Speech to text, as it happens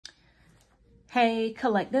Hey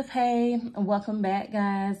collective, hey, welcome back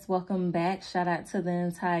guys, welcome back. Shout out to the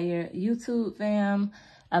entire YouTube fam.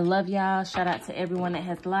 I love y'all. Shout out to everyone that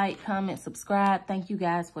has liked, comment, subscribe. Thank you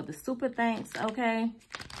guys for the super thanks. Okay,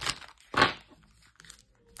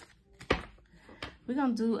 we're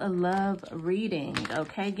gonna do a love reading.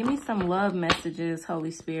 Okay, give me some love messages,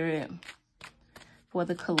 Holy Spirit, for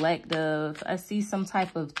the collective. I see some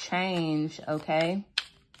type of change. Okay,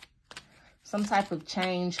 some type of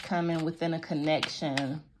change coming within a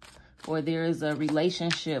connection, or there is a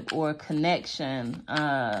relationship or a connection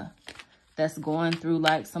that's going through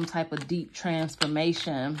like some type of deep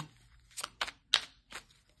transformation.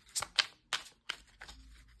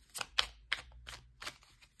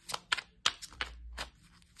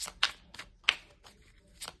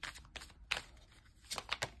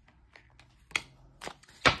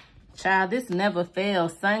 Child, this never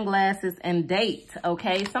fails. Sunglasses and date,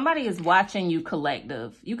 okay? Somebody is watching you,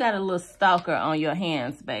 collective. You got a little stalker on your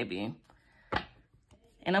hands, baby.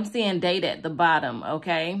 And I'm seeing date at the bottom,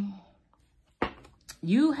 okay?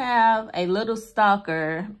 You have a little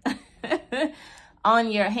stalker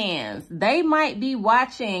on your hands. They might be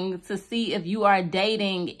watching to see if you are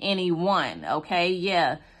dating anyone, okay?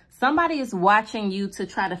 Yeah, somebody is watching you to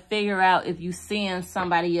try to figure out if you're seeing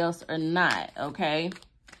somebody else or not, okay?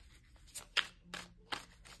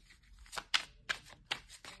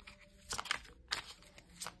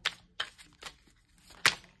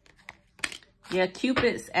 Yeah,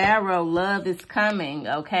 Cupid's arrow, love is coming,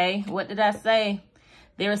 okay? What did I say?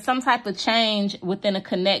 There is some type of change within a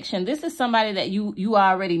connection. This is somebody that you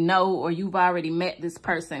already know, or you've already met this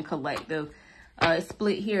person, collective. It's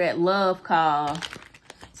split here at love call.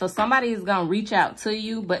 So somebody is going to reach out to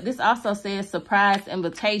you, but this also says surprise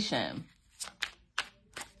invitation.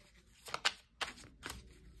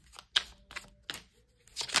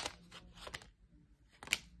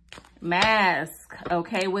 Mask,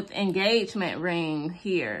 okay, with engagement ring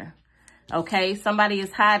here, okay? Somebody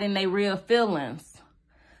is hiding their real feelings.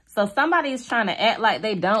 So somebody is trying to act like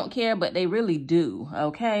they don't care, but they really do,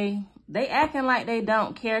 okay? They acting like they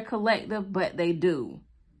don't care, collective, but they do.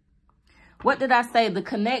 What did I say? The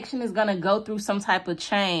connection is going to go through some type of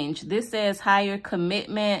change. This says higher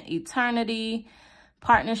commitment, eternity,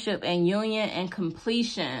 partnership and union and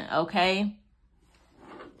completion, okay?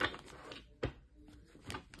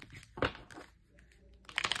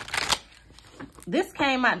 This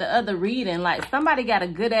came out the other reading, like somebody got a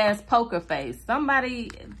good ass poker face.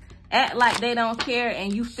 Somebody act like they don't care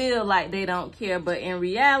and you feel like they don't care, but in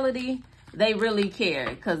reality, they really care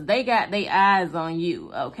because they got their eyes on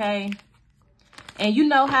you, okay? And you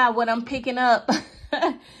know how what I'm picking up,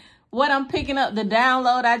 the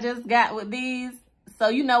download I just got with these. So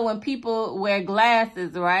you know when people wear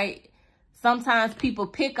glasses, right? Sometimes people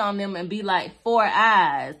pick on them and be like 4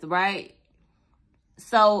 eyes, right?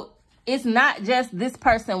 So it's not just this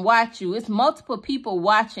person watch you. It's multiple people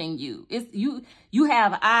watching you. It's you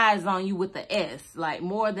have eyes on you with the S, like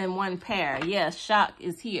more than one pair. Yes, shock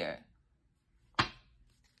is here.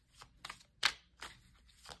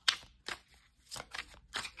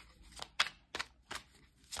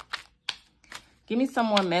 Give me some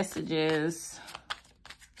more messages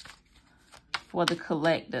for the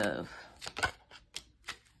collective.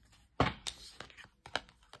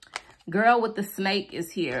 Girl with the snake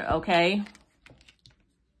is here, okay?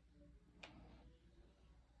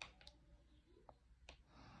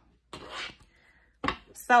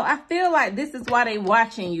 So I feel like this is why they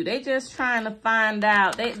watching you. They just trying to find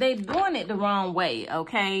out. They doing it the wrong way,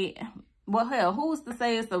 okay? Well, hell, who's to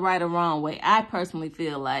say it's the right or wrong way? I personally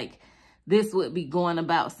feel like this would be going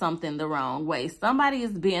about something the wrong way. Somebody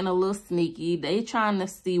is being a little sneaky. They trying to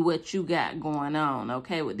see what you got going on,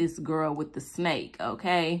 okay, with this girl with the snake,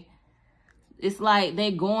 okay? It's like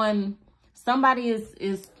they going, somebody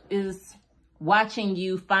is watching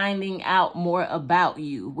you, finding out more about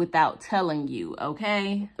you without telling you,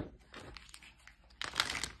 okay?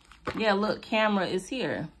 Yeah, look, camera is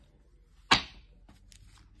here.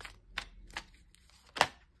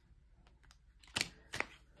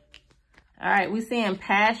 All right, we're seeing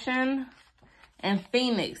passion and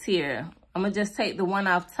phoenix here. I'm going to just take the one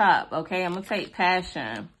off top, okay? I'm going to take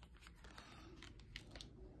passion.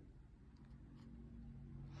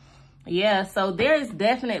 Yeah, so there is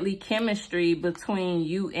definitely chemistry between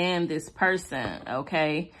you and this person,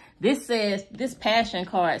 okay? This says, this passion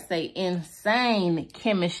card say insane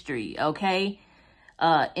chemistry, okay?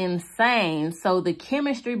 Insane. So the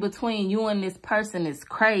chemistry between you and this person is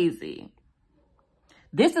crazy.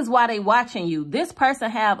 This is why they watching you. This person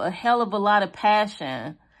have a hell of a lot of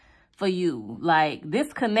passion for you. Like,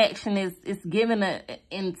 this connection is giving a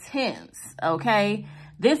intense, okay?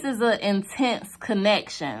 This is an intense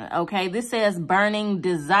connection, okay? This says burning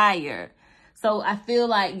desire. So I feel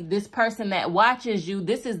like this person that watches you,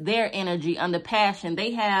 this is their energy under passion.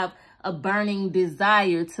 They have a burning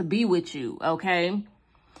desire to be with you, okay?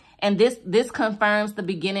 And this confirms the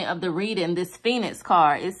beginning of the reading. This Phoenix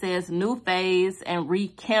card, it says new phase and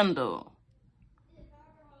rekindle.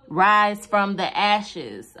 Rise from the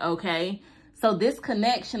ashes, okay? So this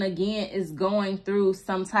connection, again, is going through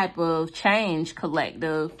some type of change,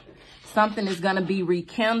 collective. Something is going to be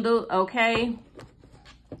rekindled, okay?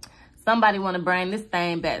 Somebody want to bring this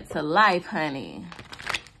thing back to life, honey.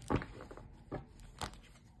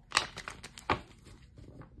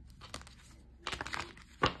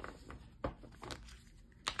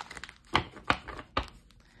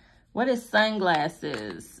 What is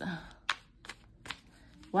sunglasses?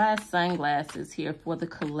 Why is sunglasses here for the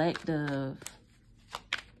collective?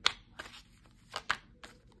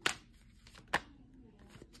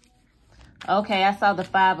 Okay, I saw the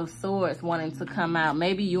Five of Swords wanting to come out.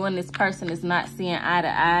 Maybe you and this person is not seeing eye to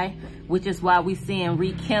eye, which is why we're seeing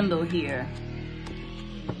rekindle here.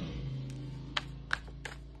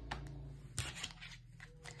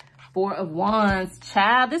 Four of Wands.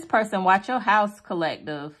 Child, this person, watch your house,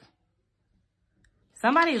 collective.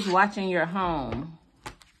 Somebody is watching your home.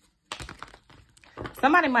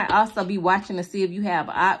 Somebody might also be watching to see if you have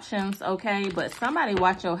options, okay? But somebody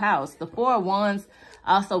watch your house. The Four of Wands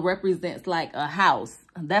also represents like a house.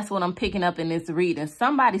 That's what I'm picking up in this reading.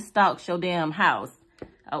 Somebody stalks your damn house.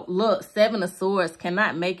 Oh, look, Seven of Swords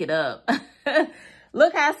cannot make it up.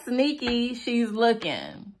 Look how sneaky she's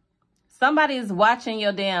looking. Somebody is watching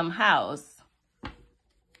your damn house.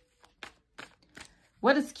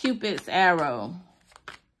 What is Cupid's arrow?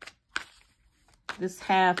 This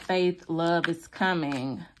have faith, love is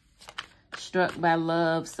coming. Struck by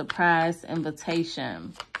love, surprise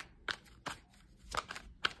invitation.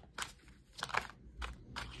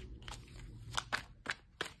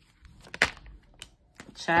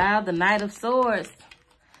 Child, the Knight of Swords.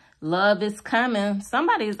 Love is coming.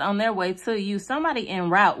 Somebody is on their way to you. Somebody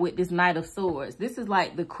en route with this Knight of Swords. This is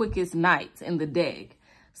like the quickest knight in the deck.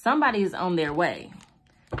 Somebody is on their way.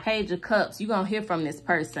 Page of Cups. You're going to hear from this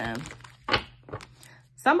person.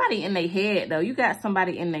 Somebody in their head, though. You got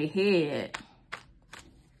somebody in their head.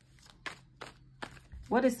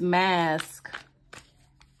 What is Mask?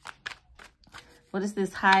 What is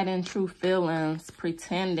this hiding true feelings,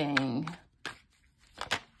 pretending?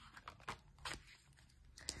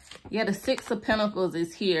 Yeah, the Six of Pentacles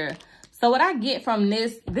is here. So what I get from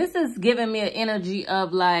this is giving me an energy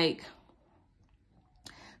of like,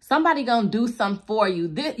 somebody gonna do something for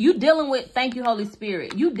you. You dealing with, thank you, Holy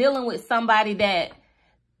Spirit. You dealing with somebody that,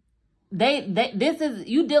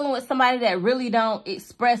 you dealing with somebody that really don't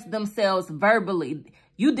express themselves verbally.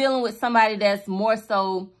 You dealing with somebody that's more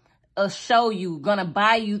so a show you, gonna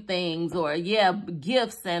buy you things or yeah,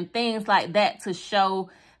 gifts and things like that to show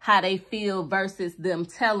how they feel versus them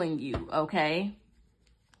telling you, okay?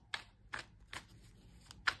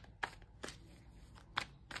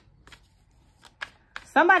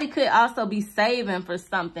 Somebody could also be saving for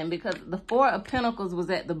something because the Four of Pentacles was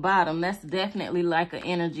at the bottom. That's definitely like an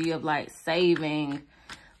energy of like saving.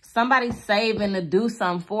 Somebody's saving to do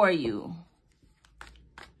something for you.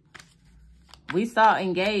 We saw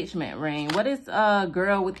engagement ring. What is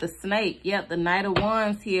girl with the snake? Yep, the Knight of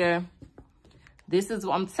Wands here. This is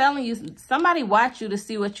what I'm telling you. Somebody watch you to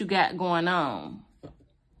see what you got going on.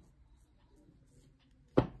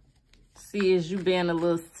 See, as you being a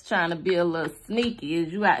little, trying to be a little sneaky,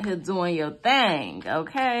 as you out here doing your thing,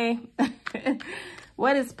 okay?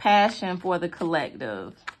 What is passion for the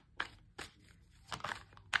collective?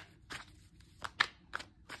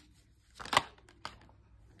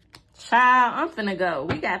 Child, I'm finna go.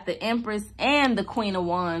 We got the Empress and the Queen of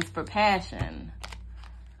Wands for passion.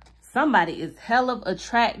 Somebody is hell of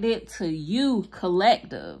attracted to you,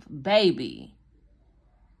 collective, baby.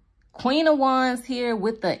 Queen of Wands here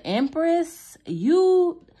with the Empress.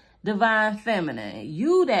 You, divine feminine.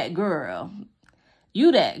 You that girl.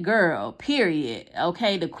 You that girl, period.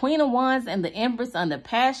 Okay, the Queen of Wands and the Empress under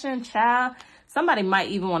passion, child. Somebody might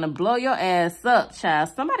even want to blow your ass up,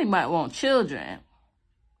 child. Somebody might want children.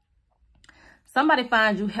 Somebody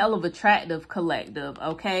finds you hell of attractive, collective,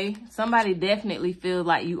 okay? Somebody definitely feels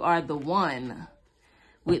like you are the one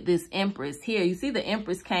with this Empress here. You see the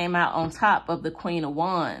Empress came out on top of the Queen of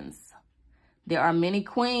Wands. There are many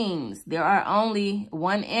queens. There are only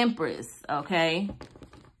one Empress, okay?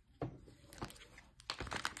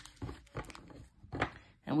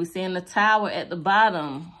 And we're seeing the Tower at the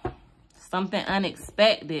bottom. Something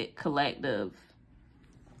unexpected, collective.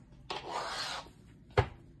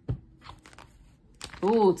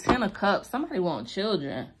 Ooh, 10 of Cups. Somebody want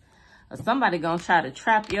children. Or somebody gonna try to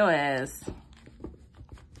trap your ass.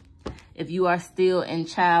 If you are still in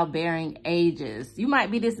childbearing ages. You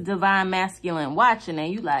might be this divine masculine watching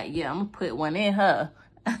and you like, yeah, I'm gonna put one in her.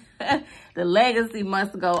 The legacy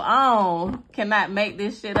must go on. Cannot make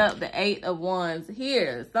this shit up. The 8 of Wands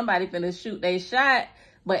here. Somebody finna shoot they shot,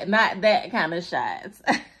 but not that kind of shots.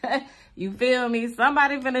 You feel me?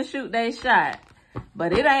 Somebody finna shoot they shot.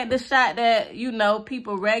 But it ain't the shot that, you know,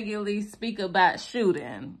 people regularly speak about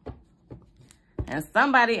shooting. And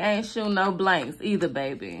somebody ain't shooting no blanks either,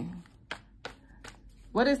 baby.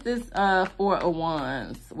 What is this 4 of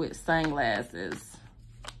Wands with sunglasses?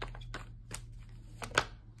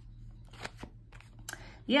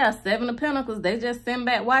 Yeah, 7 of Pentacles. They just sitting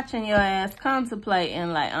back watching your ass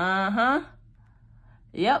contemplating like, uh-huh.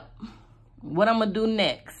 Yep. What I'm going to do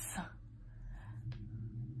next?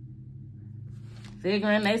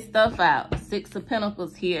 Figuring they stuff out. 6 of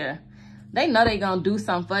Pentacles here. They know they going to do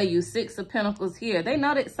something for you. 6 of Pentacles here. They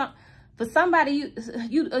know that for somebody,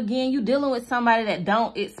 you dealing with somebody that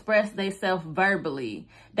don't express themselves verbally.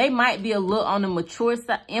 They might be a little on the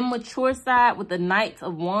immature side with the Knight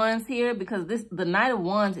of Wands here, because the Knight of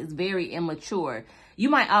Wands is very immature. You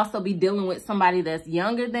might also be dealing with somebody that's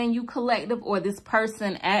younger than you, collective, or this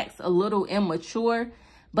person acts a little immature.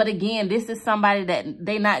 But again, this is somebody that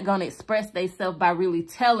they not going to express themselves by really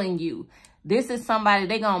telling you. This is somebody,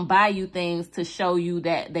 they going to buy you things to show you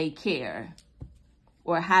that they care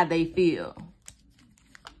or how they feel.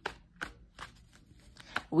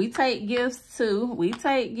 We take gifts too. We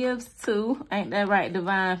take gifts too. Ain't that right,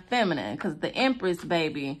 Divine Feminine? Because the Empress,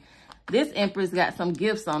 baby, this Empress got some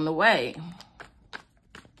gifts on the way.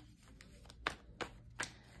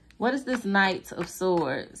 What is this Knight of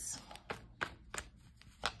Swords?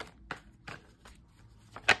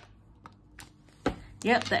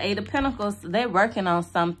 Yep, the 8 of Pentacles. They're working on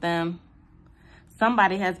something.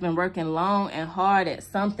 Somebody has been working long and hard at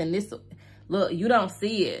something. Look, you don't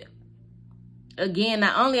see it. Again,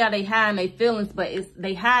 not only are they hiding their feelings, but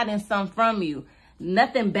they hiding something from you.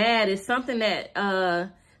 Nothing bad. It's something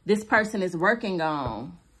that this person is working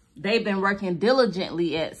on. They've been working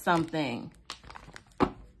diligently at something.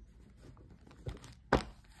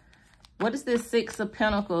 What is this 6 of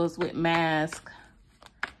Pentacles with mask?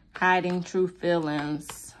 Hiding true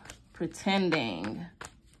feelings. Pretending.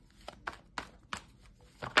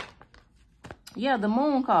 Yeah, the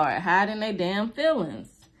Moon card. Hiding their damn feelings.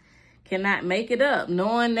 Cannot make it up.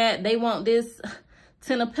 Knowing that they want this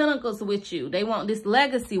 10 of Pentacles with you. They want this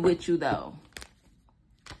legacy with you, though.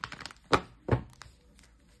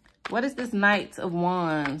 What is this Knight of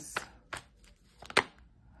Wands?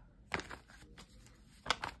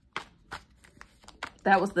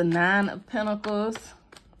 That was the 9 of Pentacles.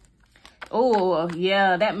 Oh,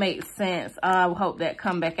 yeah, that makes sense. I hope that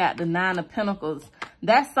come back out. The 9 of Pentacles.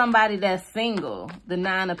 That's somebody that's single. The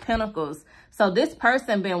 9 of Pentacles. So this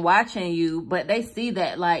person been watching you, but they see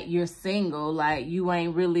that like you're single. Like you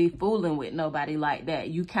ain't really fooling with nobody like that.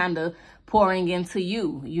 You kind of pouring into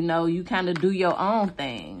you. You know, you kind of do your own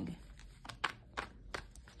thing.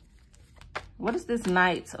 What is this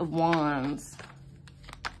Knight of Wands?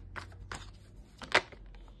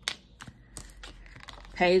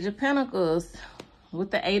 Page of Pentacles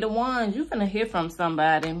with the 8 of Wands. You're gonna hear from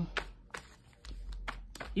somebody.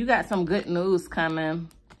 You got some good news coming.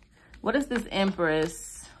 What is this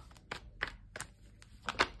Empress?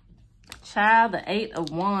 Child, the 8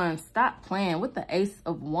 of Wands. Stop playing with the Ace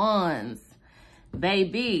of Wands,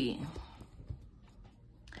 baby.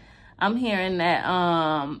 I'm hearing that,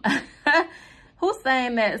 who's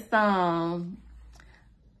saying that song?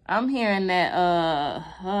 I'm hearing that,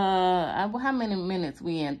 how many minutes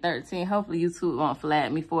we in? 13. Hopefully YouTube won't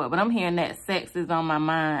flag me for it. But I'm hearing that sex is on my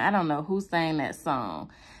mind. I don't know who's saying that song.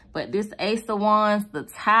 But this Ace of Wands, the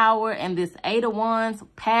Tower, and this 8 of Wands,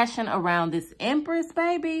 passion around this Empress,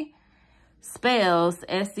 baby, spells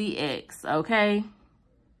S-E-X, okay?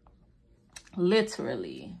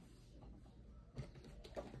 Literally.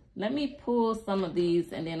 Let me pull some of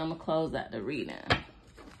these, and then I'm going to close out the reading.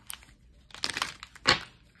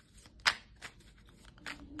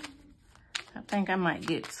 I think I might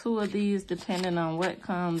get 2 of these depending on what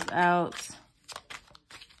comes out.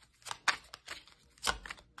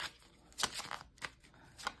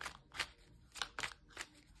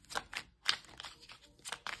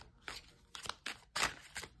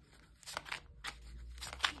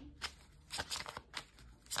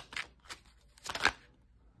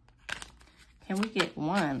 Can we get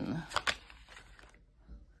 1?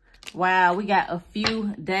 Wow, we got a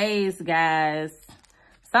few days, guys.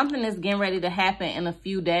 Something is getting ready to happen in a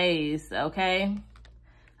few days, okay?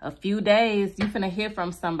 a few days, you finna hear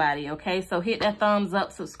from somebody, okay? So hit that thumbs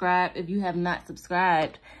up, subscribe if you have not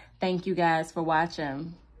subscribed. Thank you guys for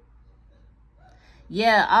watching.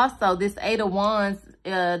 Yeah, also this 8 of Wands,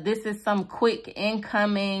 this is some quick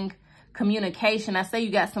incoming communication. I say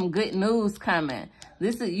you got some good news coming.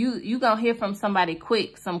 This is you gonna hear from somebody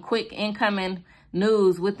quick, some quick incoming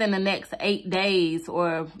news within the next 8 days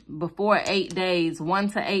or before 8 days, 1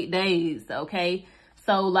 to 8 days, okay?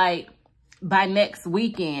 So like by next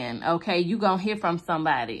weekend, okay, you gonna hear from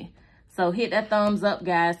somebody. So hit that thumbs up,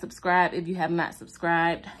 guys. Subscribe if you have not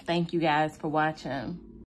subscribed. Thank you guys for watching.